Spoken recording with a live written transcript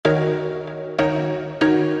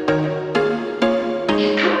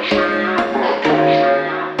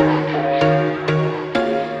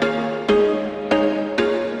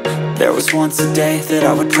once a day that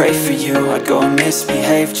I would pray for you. I'd go and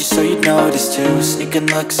misbehave just so you'd notice too. Sneaking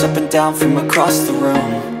looks up and down from across the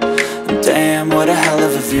room. And damn, what a hell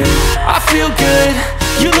of a view. I feel good,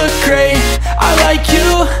 you look great, I like you,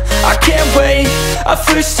 I can't wait. A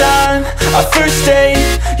first time, a first date,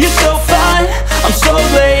 you're so fine, I'm so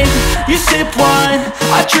late. You sip wine,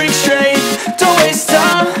 I drink straight, don't waste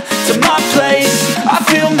time to my place. I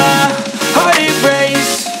feel my heart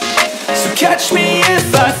erase, so catch me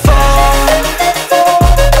if I fall.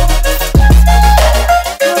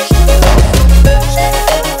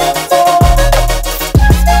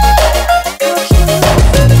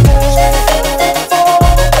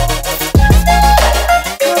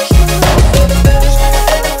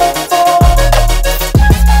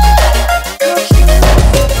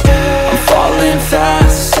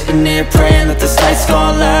 Praying that this night's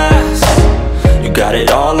gonna last. You got it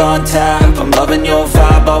all on tap, I'm loving your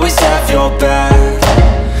vibe, always have your back.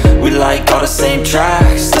 We like all the same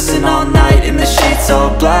tracks, listen all night in the sheets all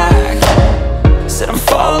black. Said I'm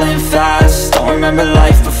falling fast, don't remember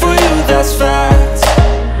life before you, that's fact.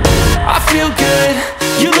 I feel good,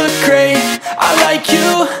 you look great, I like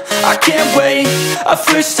you, I can't wait. A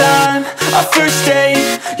first time, a first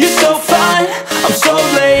date, you're so fine, I'm so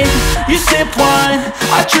late. You sip wine,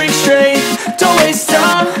 I drink straight, don't waste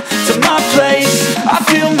time to my place. I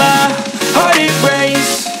feel my heart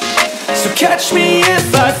erase, so catch me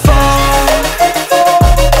if I fall.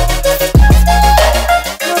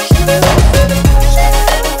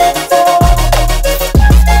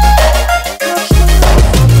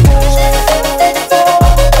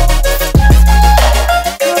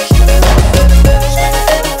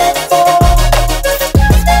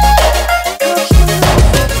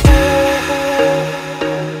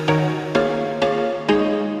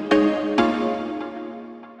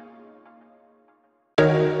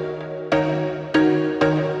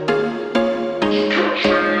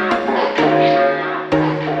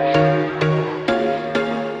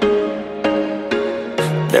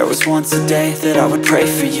 There was once a day that I would pray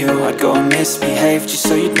for you. I'd go and misbehave just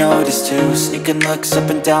so you'd notice too. Sneaking looks up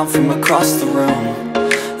and down from across the room.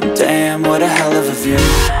 And damn, what a hell of a view.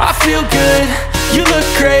 I feel good, you look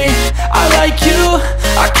great, I like you,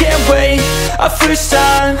 I can't wait. A first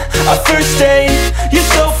time, a first date, you're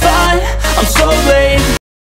so fine, I'm so late.